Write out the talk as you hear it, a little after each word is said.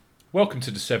Welcome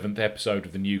to the 7th episode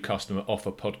of the New Customer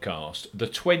Offer podcast. The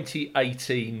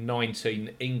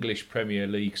 2018-19 English Premier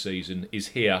League season is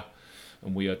here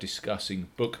and we are discussing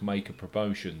bookmaker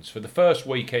promotions for the first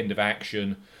weekend of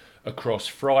action across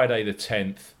Friday the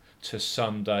 10th to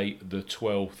Sunday the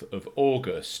 12th of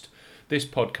August. This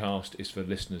podcast is for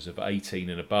listeners of 18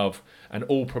 and above, and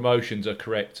all promotions are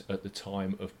correct at the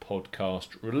time of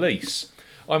podcast release.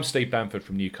 I'm Steve Bamford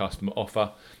from New Customer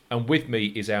Offer, and with me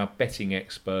is our betting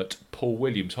expert, Paul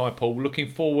Williams. Hi, Paul.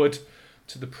 Looking forward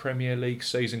to the Premier League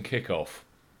season kickoff.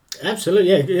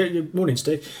 Absolutely, yeah. Good morning,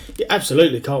 Steve. Yeah,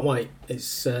 absolutely, can't wait.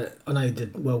 It's I know the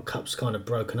World Cup's kind of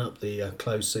broken up the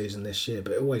closed season this year,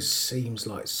 but it always seems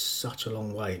like such a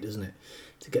long wait, doesn't it,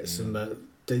 to get some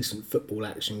decent football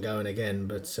action going again.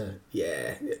 But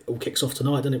yeah, it all kicks off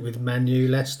tonight, doesn't it, with Man U,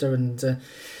 Leicester, and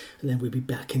then we'll be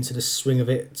back into the swing of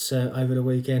it over the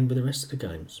weekend with the rest of the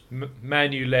games.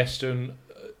 Man U, Leicester, and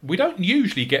we don't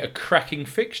usually get a cracking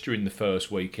fixture in the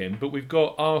first weekend, but we've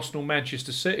got Arsenal,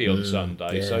 Manchester City on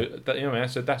Sunday, yeah.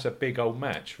 So that's a big old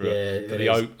match for the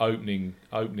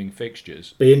opening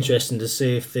fixtures. Be interesting to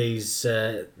see if these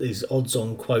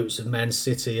odds-on quotes of Man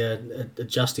City are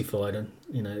justified, and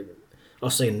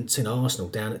I've seen Arsenal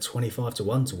down at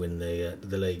 25-1 to win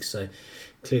the league, so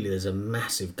clearly there's a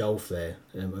massive gulf there,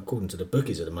 according to the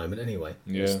bookies at the moment anyway.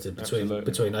 Yeah,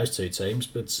 between those two teams.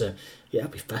 But it'll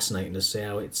be fascinating to see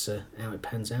how it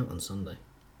pans out on Sunday.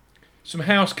 Some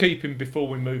housekeeping before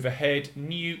we move ahead.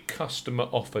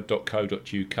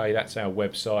 newcustomeroffer.co.uk, that's our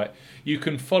website. You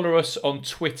can follow us on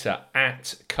Twitter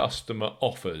at Customer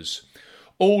Offers.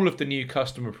 All of the new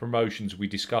customer promotions we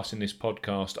discuss in this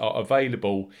podcast are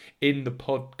available in the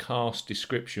podcast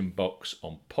description box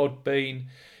on Podbean.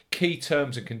 Key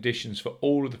terms and conditions for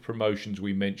all of the promotions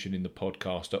we mention in the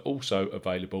podcast are also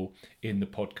available in the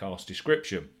podcast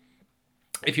description.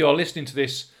 If you are listening to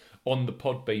this on the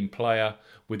Podbean player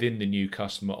within the New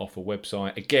Customer Offer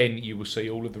website, again, you will see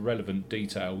all of the relevant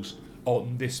details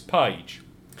on this page.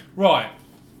 Right,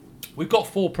 we've got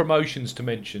 4 promotions to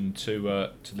mention to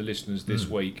the listeners this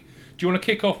week. Do you want to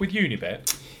kick off with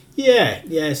Unibet?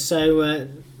 Yeah. So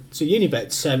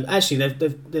Unibet, actually,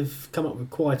 they've come up with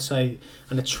quite an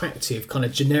attractive kind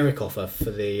of generic offer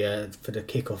for the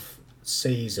kick-off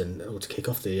season, or to kick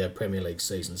off the Premier League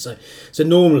season. So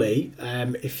normally,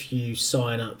 if you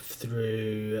sign up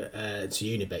through to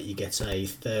Unibet, you get a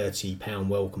 £30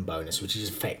 welcome bonus, which is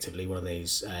effectively one of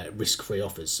these risk-free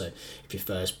offers. So if your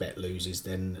first bet loses,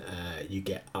 then you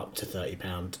get up to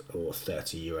 £30 or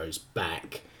 €30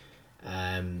 back.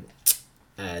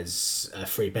 As a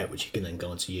free bet, which you can then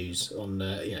go on to use on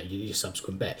your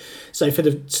subsequent bet. So for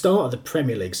the start of the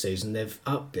Premier League season, they've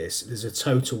upped this. There's a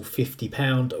total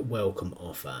 £50 welcome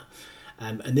offer.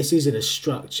 And this is in a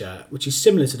structure which is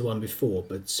similar to the one before,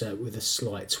 but with a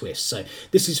slight twist. So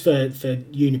this is for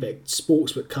Unibet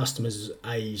Sportsbook customers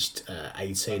aged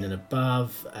 18 and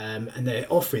above, and they're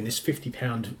offering this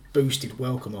 £50 boosted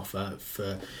welcome offer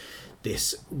for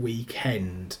this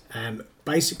weekend.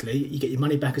 Basically, you get your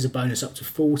money back as a bonus up to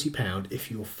 £40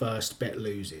 if your first bet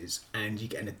loses, and you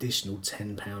get an additional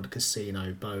 £10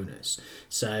 casino bonus.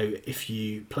 So if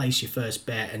you place your first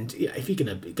bet, and if you're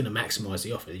going to maximise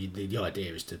the offer, the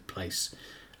idea is to place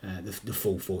the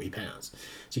full £40.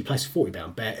 So you place a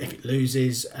 £40 bet. If it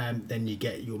loses, then you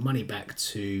get your money back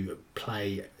to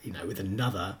play, with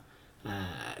another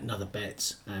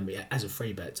bet as a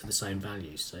free bet to the same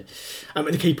value. So and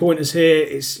the key pointers here,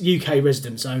 it's UK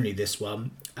residents only, this one,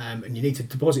 and you need to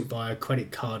deposit via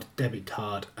credit card, debit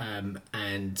card,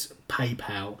 and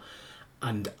PayPal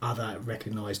and other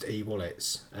recognised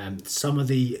e-wallets. Some of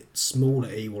the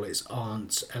smaller e-wallets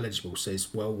aren't eligible, so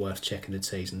it's well worth checking the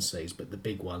T's and C's, but the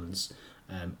big ones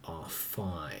are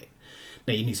fine.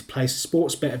 Now you need to place a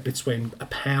sports bet between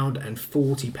 £1 and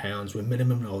 £40 with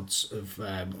minimum odds of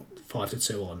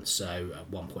 5-2 on, so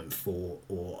 1.4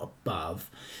 or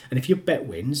above. And if your bet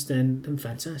wins, then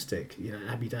fantastic.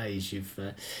 Happy days. You've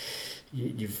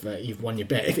won your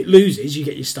bet. If it loses, you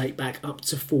get your stake back up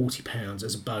to £40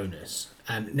 as a bonus.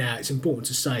 Now it's important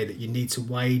to say that you need to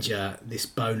wager this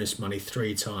bonus money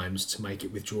 3 times to make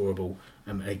it withdrawable.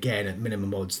 Again, at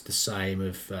minimum odds the same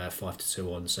of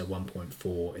 5-2 on, so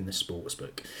 1.4 in the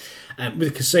sportsbook. With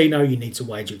a casino, you need to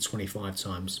wager it 25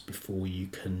 times before you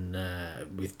can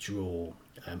withdraw,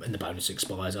 and the bonus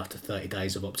expires after 30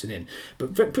 days of opting in.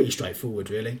 But pretty straightforward,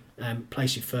 really.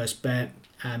 Place your first bet.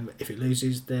 If it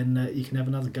loses, then you can have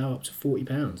another go up to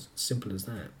 £40. Simple as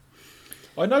that.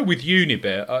 I know with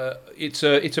Unibet, it's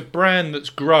a brand that's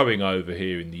growing over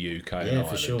here in the UK and Ireland.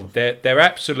 For sure. They're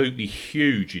absolutely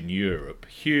huge in Europe,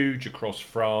 huge across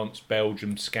France,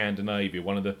 Belgium, Scandinavia.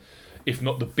 One of the, if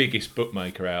not the biggest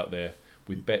bookmaker out there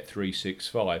with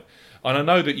Bet365. And I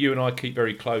know that you and I keep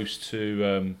very close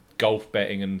to golf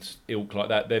betting and ilk like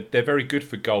that. They're very good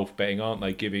for golf betting, aren't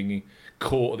they? Giving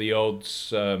quarter the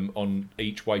odds on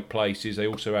each way places. They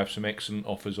also have some excellent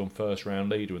offers on first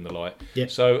round leader and the like. Yeah.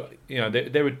 So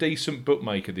they're a decent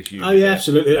bookmaker this year. Oh yeah,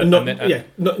 absolutely. And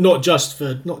not just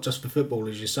for football,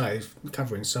 as you say,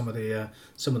 covering some of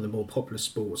the more popular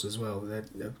sports as well.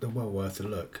 They're well worth a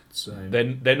look. So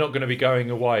they're not going to be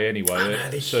going away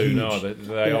anyway soon, huge. are they?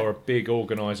 They are a big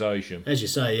organisation. As you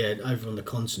say, yeah, over on the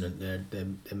continent,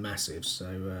 they're massive.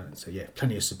 So yeah,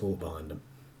 plenty of support behind them.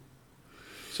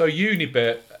 So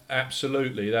Unibet,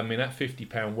 absolutely. I mean, that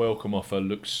 £50 welcome offer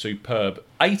looks superb.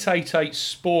 888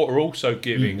 Sport are also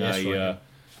giving an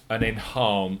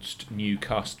enhanced new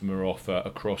customer offer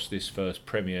across this first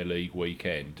Premier League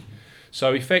weekend.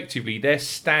 So effectively, their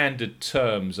standard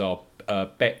terms are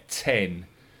bet 10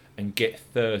 and get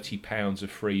 £30 of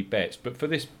free bets. But for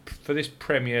this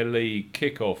Premier League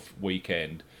kickoff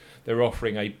weekend, they're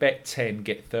offering a bet 10,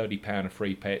 get £30 of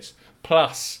free bets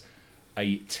plus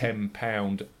a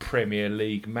 £10 Premier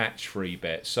League match free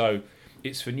bet. So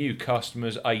it's for new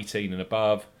customers 18 and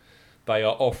above. They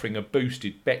are offering a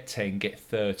boosted bet 10 get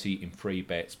 30 in free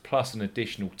bets plus an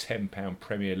additional £10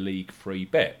 Premier League free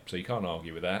bet. So you can't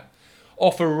argue with that.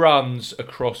 Offer runs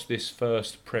across this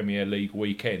first Premier League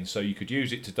weekend. So you could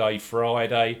use it today,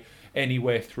 Friday,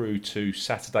 anywhere through to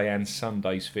Saturday and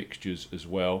Sunday's fixtures as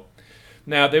well.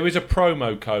 Now, there is a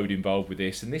promo code involved with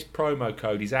this, and this promo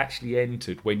code is actually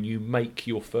entered when you make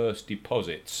your first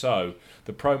deposit. So,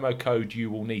 the promo code you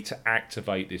will need to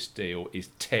activate this deal is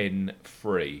 10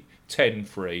 free. 10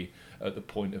 free at the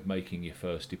point of making your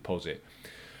first deposit.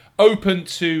 Open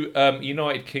to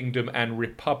United Kingdom and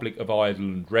Republic of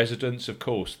Ireland residents. Of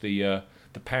course, the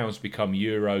pounds become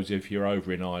euros if you're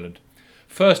over in Ireland.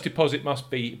 First deposit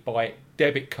must be by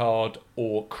debit card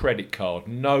or credit card.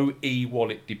 No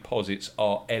e-wallet deposits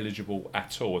are eligible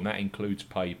at all, and that includes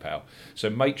PayPal. So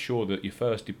make sure that your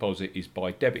first deposit is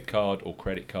by debit card or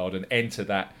credit card and enter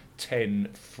that 10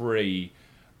 free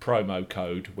promo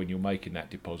code when you're making that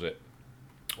deposit.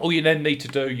 All you then need to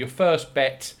do, your first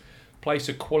bet, place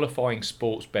a qualifying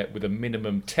sports bet with a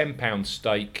minimum £10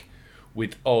 stake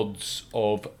with odds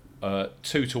of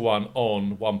 2-1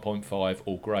 on 1.5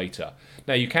 or greater.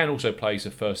 Now you can also place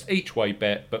a first each way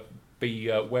bet, but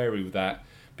be wary with that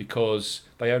because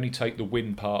they only take the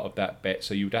win part of that bet,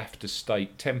 so you'd have to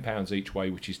stake £10 each way,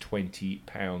 which is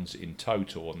 £20 in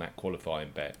total on that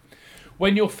qualifying bet.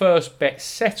 When your first bet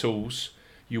settles,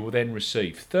 you will then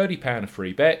receive £30 of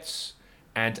free bets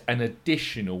and an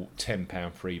additional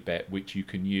 £10 free bet which you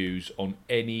can use on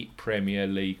any Premier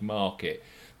League market.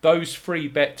 Those free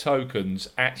bet tokens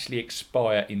actually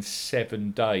expire in 7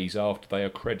 days after they are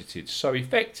credited. So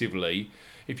effectively,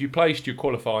 if you placed your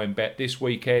qualifying bet this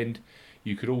weekend,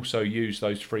 you could also use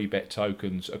those free bet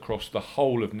tokens across the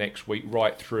whole of next week,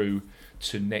 right through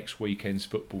to next weekend's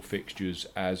football fixtures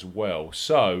as well.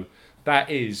 So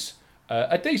that is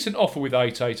a decent offer with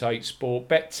 888 Sport.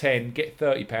 Bet 10, get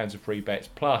 £30 of free bets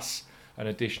plus an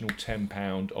additional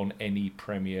 £10 on any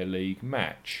Premier League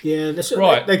match. Yeah,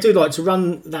 right. They do like to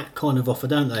run that kind of offer,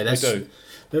 don't they? They do.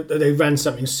 They ran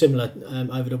something similar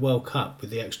over the World Cup with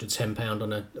the extra £10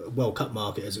 on a World Cup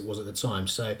market as it was at the time.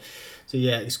 So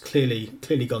yeah, it's clearly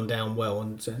gone down well,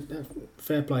 and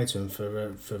fair play to them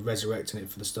for resurrecting it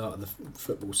for the start of the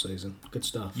football season. Good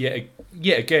stuff. Yeah.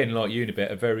 Again, like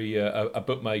Unibet, a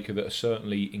bookmaker that are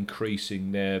certainly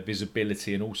increasing their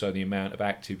visibility and also the amount of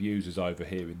active users over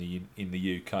here in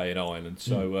the UK and Ireland.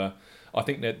 So I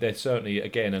think that they're certainly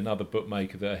again another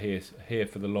bookmaker that are here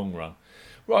for the long run.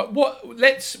 Right,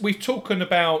 we've talking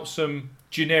about some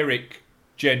general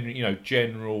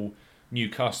new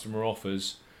customer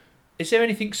offers. Is there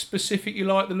anything specific you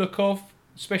like the look of,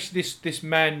 especially this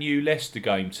Man U Leicester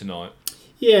game tonight?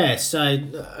 Yeah, so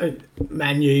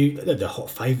Man U, they're the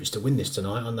hot favourites to win this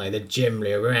tonight, aren't they? They're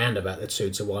generally around about the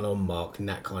 2-1 on mark in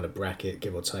that kind of bracket,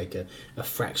 give or take a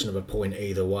fraction of a point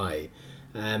either way.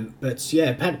 But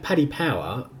yeah, Paddy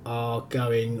Power are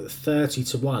going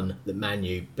 30-1 that Man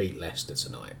U beat Leicester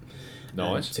tonight.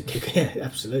 Nice. Yeah,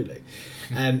 absolutely.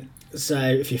 So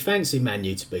if you fancy Man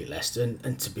U to beat Leicester,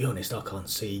 and to be honest, I can't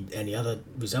see any other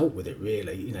result with it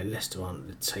really. You know, Leicester aren't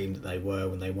the team that they were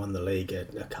when they won the league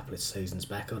a couple of seasons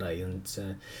back, are they? And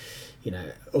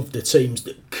of the teams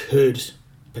that could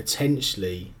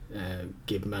potentially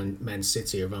give Man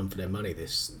City a run for their money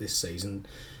this season,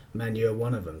 Man U are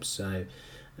one of them. So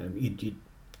you'd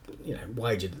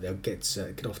wager that they'll get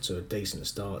off to a decent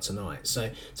start tonight. So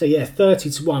yeah,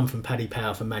 30-1 from Paddy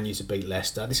Power for Man U to beat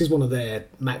Leicester. This is one of their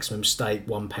maximum stake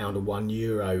 £1 or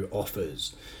 €1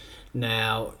 offers.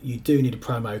 Now, you do need a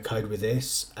promo code with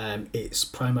this. It's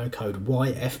promo code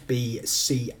YFBCAA,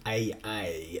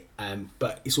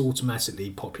 but it's automatically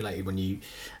populated when you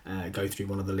go through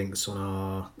one of the links on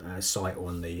our site or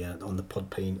on the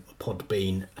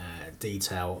Podbean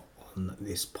detail on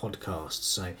this podcast.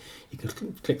 So you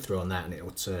can click through on that and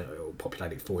it'll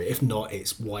populate it for you. If not,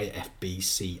 it's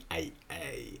YFBCAA.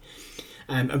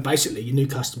 And basically, your new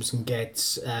customers can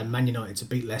get Man United to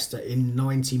beat Leicester in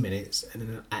 90 minutes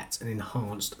and at an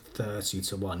enhanced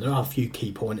 30-1. There are a few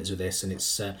key pointers with this, and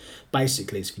it's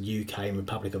basically it's for UK and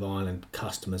Republic of Ireland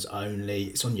customers only.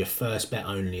 It's on your first bet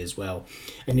only as well.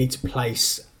 You need to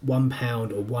place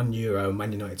 £1 or €1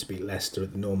 Man United to beat Leicester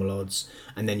at the normal odds,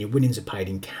 and then your winnings are paid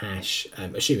in cash,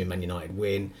 assuming Man United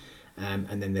win,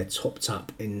 and then they're topped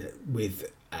up in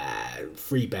with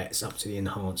free bets up to the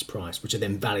enhanced price, which are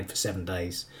then valid for 7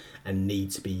 days and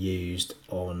need to be used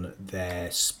on their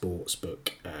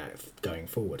sportsbook going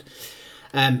forward.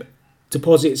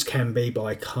 Deposits can be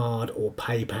by card or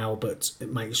PayPal, but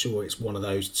make sure it's one of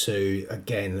those two.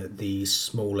 Again, the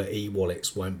smaller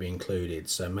e-wallets won't be included,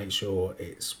 so make sure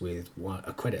it's with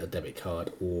a credit or debit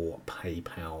card or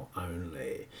PayPal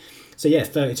only. So yeah,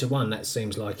 30-1, that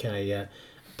seems like a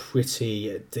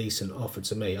pretty decent offer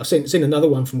to me. I've seen another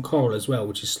one from Coral as well,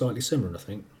 which is slightly similar, I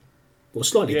think. Or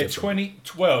slightly different.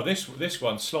 This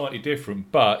one's slightly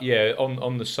different, but yeah,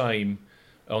 on the same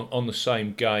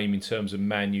game in terms of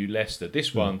Man U Leicester.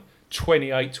 This one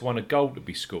 28-1 a goal to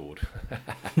be scored.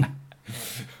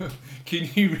 Can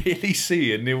you really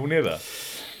see a 0-0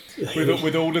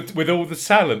 with all the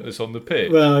talent that's on the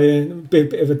pitch? Well, yeah, a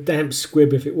bit of a damp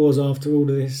squib if it was after all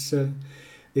of this.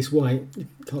 This way,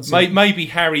 maybe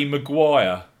Harry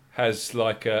Maguire has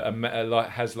like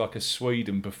a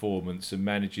Sweden performance and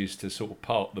manages to sort of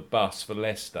park the bus for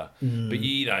Leicester. But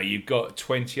you've got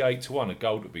 28-1 a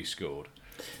goal to be scored.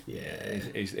 Yeah,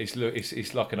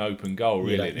 it's like an open goal,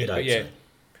 really.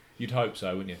 You'd hope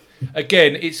so, wouldn't you?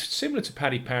 Again, it's similar to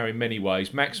Paddy Power in many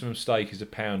ways. Maximum stake is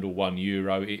 £1 or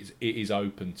 €1. It is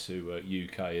open to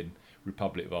UK and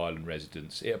Republic of Ireland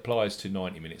residents. It applies to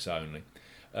 90 minutes only.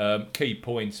 Key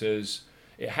pointers: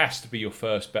 it has to be your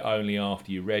first bet only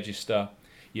after you register.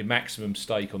 Your maximum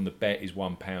stake on the bet is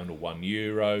 £1 or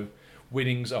 €1.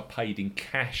 Winnings are paid in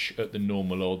cash at the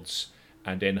normal odds,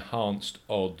 and enhanced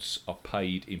odds are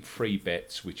paid in free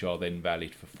bets, which are then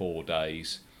valid for 4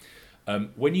 days.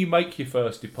 When you make your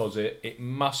first deposit, it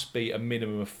must be a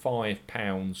minimum of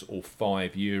 £5 or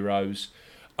 €5.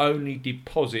 Only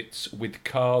deposits with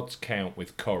cards count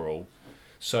with Coral.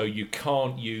 So you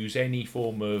can't use any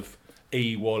form of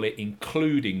e-wallet,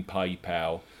 including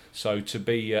PayPal. So to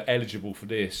be eligible for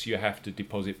this, you have to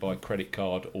deposit by credit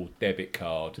card or debit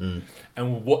card.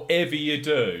 And whatever you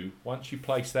do, once you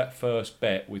place that first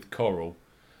bet with Coral,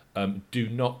 do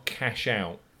not cash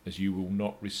out, as you will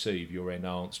not receive your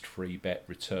enhanced free bet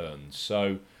returns.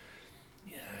 So,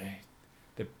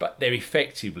 they're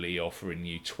effectively offering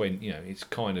you it's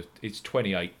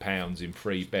 £28 in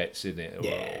free bets, isn't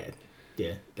it?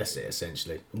 Yeah, that's it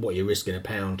essentially. What you're risking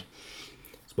 £1,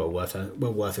 it's well worth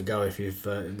a go if you've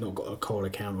not got a Coral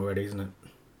account already, isn't it?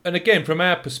 And again, from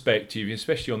our perspective,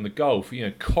 especially on the golf,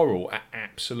 Coral are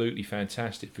absolutely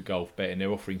fantastic for golf betting.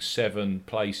 They're offering 7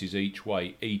 places each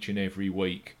way, each and every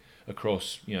week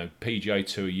across, PGA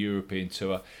Tour, European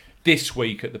Tour. This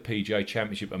week at the PGA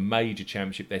Championship, a major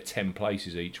championship, they're 10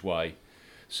 places each way.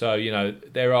 So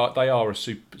they are a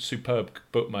superb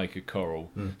bookmaker, Coral.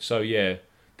 So yeah.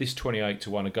 This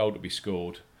 28-1 a goal to be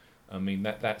scored. I mean,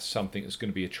 that's something that's going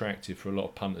to be attractive for a lot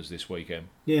of punters this weekend.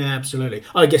 Yeah, absolutely.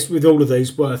 I guess with all of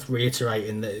these, worth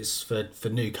reiterating that it's for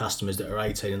new customers that are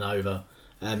 18 and over.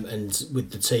 And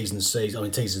with the T's and C's,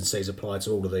 T's and C's apply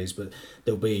to all of these, but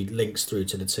there'll be links through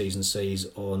to the T's and C's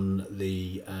on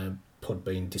the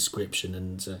Podbean description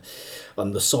and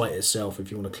on the site itself.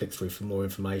 If you want to click through for more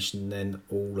information, then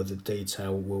all of the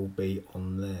detail will be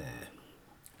on there.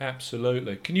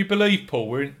 Absolutely. Can you believe, Paul,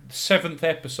 we're in the 7th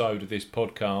episode of this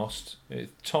podcast.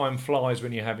 Time flies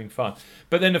when you're having fun.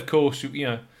 But then, of course,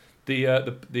 the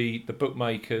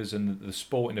bookmakers and the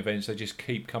sporting events, they just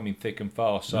keep coming thick and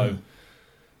fast. So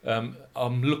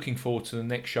I'm looking forward to the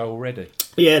next show already.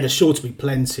 Yeah, there's sure to be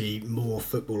plenty more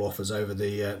football offers over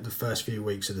the first few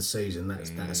weeks of the season.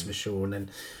 That's for sure. And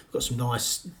then we've got some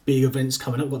nice big events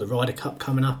coming up. We've got the Ryder Cup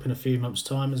coming up in a few months'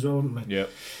 time as well, haven't we? Yeah.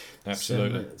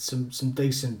 Absolutely. Some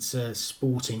decent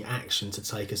sporting action to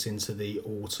take us into the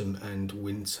autumn and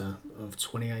winter of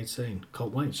 2018.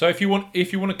 Can't wait. So if you want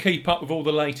to keep up with all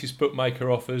the latest bookmaker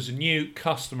offers, a new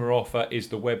customer offer is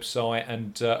the website,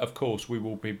 and of course we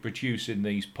will be producing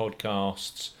these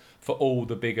podcasts for all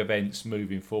the big events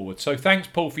moving forward. So thanks,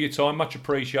 Paul, for your time. Much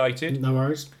appreciated. No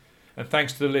worries. And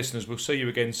thanks to the listeners. We'll see you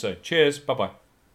again soon. Cheers. Bye-bye.